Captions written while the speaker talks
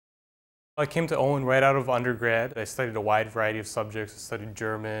I came to Owen right out of undergrad. I studied a wide variety of subjects. I studied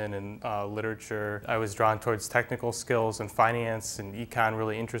German and literature. I was drawn towards technical skills, and finance and econ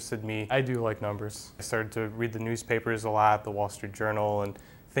really interested me. I do like numbers. I started to read the newspapers a lot, the Wall Street Journal, and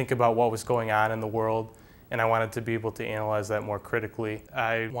think about what was going on in the world. And I wanted to be able to analyze that more critically.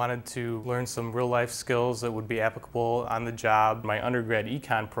 I wanted to learn some real-life skills that would be applicable on the job. My undergrad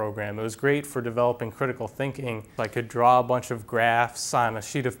econ program, it was great for developing critical thinking. I could draw a bunch of graphs on a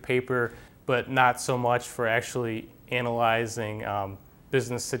sheet of paper, but not so much for actually analyzing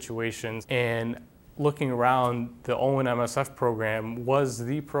business situations. And looking around, the Owen MSF program was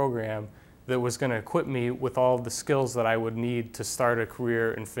the program that was going to equip me with all of the skills that I would need to start a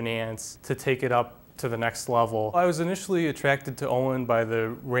career in finance, to take it up to the next level. I was initially attracted to Owen by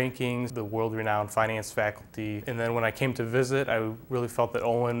the rankings, the world-renowned finance faculty, and then when I came to visit, I really felt that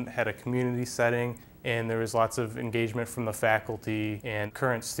Owen had a community setting and there was lots of engagement from the faculty and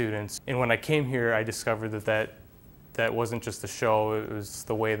current students. And when I came here, I discovered that wasn't just a show, it was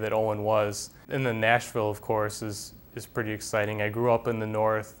the way that Owen was. And then Nashville, of course, is pretty exciting. I grew up in the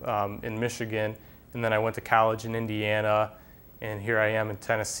north, in Michigan, and then I went to college in Indiana, and here I am in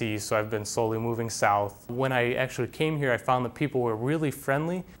Tennessee, so I've been slowly moving south. When I actually came here, I found that people were really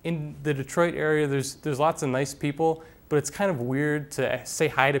friendly. In the Detroit area, there's lots of nice people, but it's kind of weird to say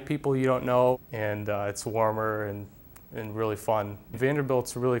hi to people you don't know, and it's warmer and really fun.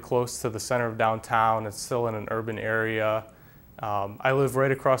 Vanderbilt's really close to the center of downtown. It's still in an urban area. I live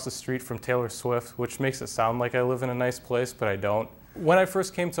right across the street from Taylor Swift, which makes it sound like I live in a nice place, but I don't. When I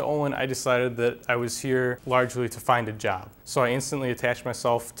first came to Owen, I decided that I was here largely to find a job. So I instantly attached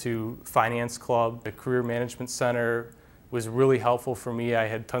myself to Finance Club. The Career Management Center was really helpful for me. I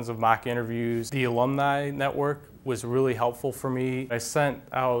had tons of mock interviews. The alumni network was really helpful for me. I sent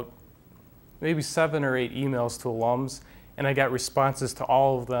out maybe 7 or 8 emails to alums, and I got responses to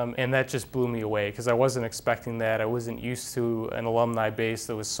all of them, and that just blew me away because I wasn't expecting that. I wasn't used to an alumni base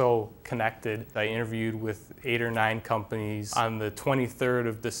that was so connected. I interviewed with 8 or 9 companies. On the 23rd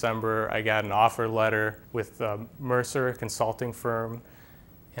of December, I got an offer letter with Mercer, a consulting firm,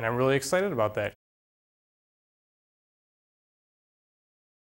 and I'm really excited about that.